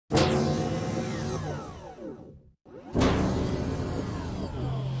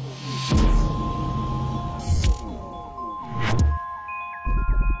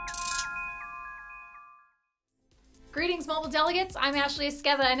Greetings, mobile delegates. I'm Ashley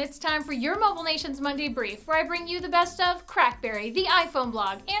Esqueda, and it's time for your Mobile Nation's Monday Brief, where I bring you the best of Crackberry, the iPhone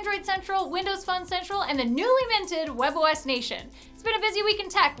blog, Android Central, Windows Phone Central, and the newly minted WebOS Nation. It's been a busy week in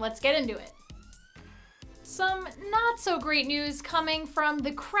tech. Let's get into it. Some not so great news coming from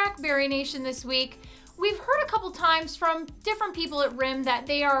the Crackberry Nation this week. We've heard a couple times from different people at RIM that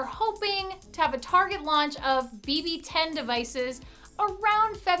they are hoping to have a target launch of BB10 devices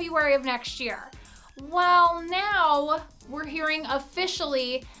around February of next year. Well, now we're hearing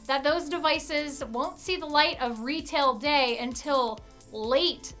officially that those devices won't see the light of retail day until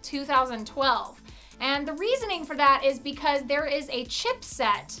late 2012. And the reasoning for that is because there is a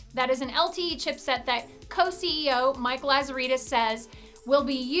chipset that is an LTE chipset that co-CEO Mike Lazaridis says will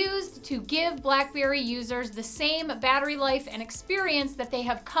be used to give BlackBerry users the same battery life and experience that they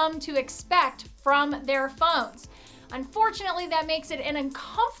have come to expect from their phones. Unfortunately, that makes it an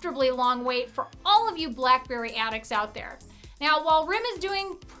uncomfortably long wait for all of you BlackBerry addicts out there. Now, while RIM is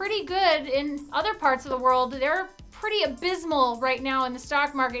doing pretty good in other parts of the world, they're pretty abysmal right now in the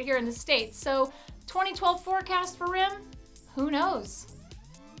stock market here in the States. So 2012 forecast for RIM? Who knows?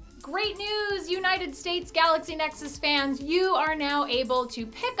 Great news, United States Galaxy Nexus fans. You are now able to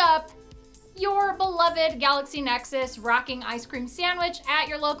pick up your beloved Galaxy Nexus rocking ice cream sandwich at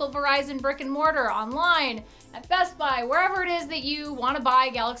your local Verizon brick and mortar, online, at Best Buy, wherever it is that you want to buy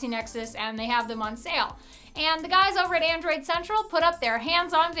Galaxy Nexus, and they have them on sale. And the guys over at Android Central put up their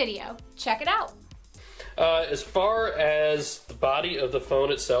hands-on video. Check it out. As far as the body of the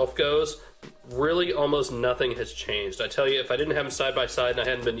phone itself goes, really almost nothing has changed. I tell you, if I didn't have them side by side and I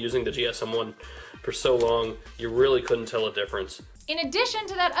hadn't been using the GSM one for so long, you really couldn't tell a difference. In addition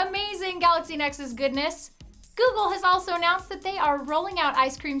to that amazing Galaxy Nexus goodness, Google has also announced that they are rolling out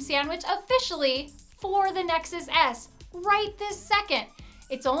Ice Cream Sandwich officially for the Nexus S right this second.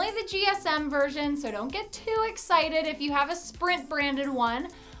 It's only the GSM version, so don't get too excited if you have a Sprint branded one,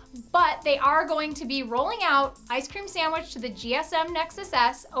 but they are going to be rolling out Ice Cream Sandwich to the GSM Nexus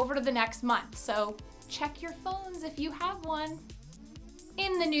S over to the next month, so check your phones if you have one.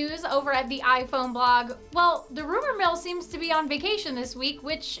 In the news over at the iPhone blog, well, the rumor mill seems to be on vacation this week,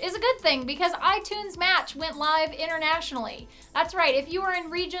 which is a good thing because iTunes Match went live internationally. That's right, if you are in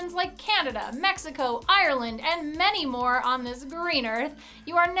regions like Canada, Mexico, Ireland, and many more on this green earth,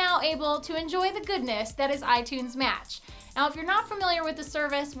 you are now able to enjoy the goodness that is iTunes Match. Now, if you're not familiar with the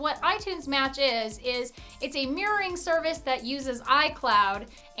service, what iTunes Match is it's a mirroring service that uses iCloud,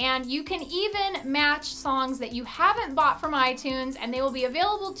 and you can even match songs that you haven't bought from iTunes, and they will be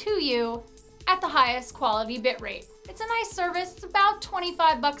available to you at the highest quality bitrate. It's a nice service. It's about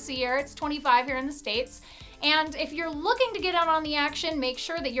 $25 a year. It's $25 here in the States. And if you're looking to get out on the action, make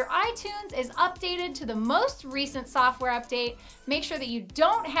sure that your iTunes is updated to the most recent software update. Make sure that you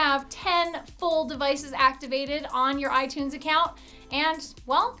don't have 10 full devices activated on your iTunes account, and,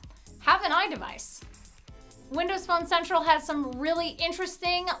 well, have an iDevice. Windows Phone Central has some really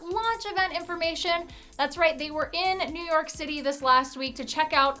interesting launch event information. That's right, they were in New York City this last week to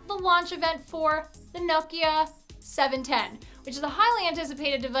check out the launch event for the Nokia 710, which is a highly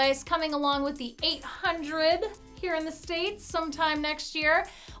anticipated device coming along with the 800 here in the States sometime next year.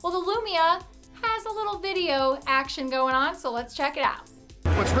 Well, the Lumia has a little video action going on, so let's check it out.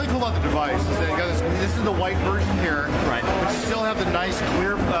 What's really cool about the device is that you got this is the white version here, right? But you still have the nice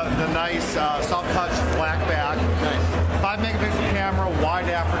clear, soft touch black back. Nice. 5 megapixel camera, wide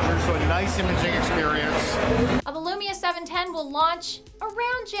aperture, so a nice imaging experience. The Lumia 710 will launch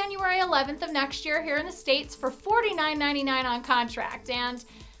around January 11th of next year here in the States for $49.99 on contract. And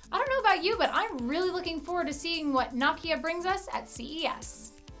I don't know about you, but I'm really looking forward to seeing what Nokia brings us at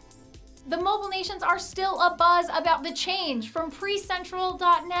CES. The mobile nations are still abuzz about the change from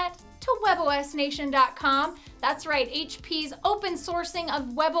precentral.net to webosnation.com. That's right, HP's open sourcing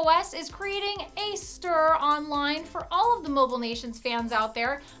of WebOS is creating a stir online for all of the mobile nations fans out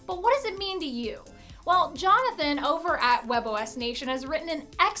there. But what does it mean to you? Well, Jonathan over at WebOS Nation has written an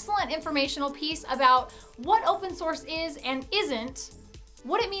excellent informational piece about what open source is and isn't,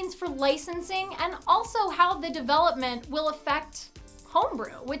 what it means for licensing, and also how the development will affect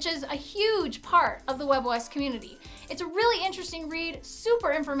homebrew, which is a huge part of the WebOS community. It's a really interesting read,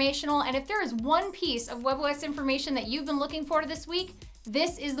 super informational, and if there is one piece of WebOS information that you've been looking for this week,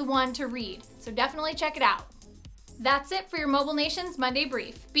 this is the one to read. So definitely check it out. That's it for your Mobile Nations Monday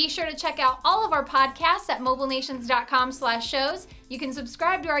Brief. Be sure to check out all of our podcasts at mobilenations.com/shows. You can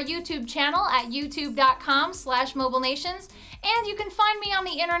subscribe to our YouTube channel at youtube.com/mobilenations. And you can find me on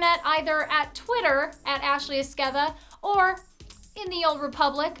the internet either at Twitter at Ashley Esqueda or in the Old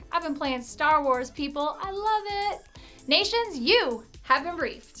Republic. I've been playing Star Wars, people. I love it. Nations, you have been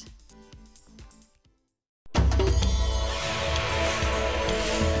briefed.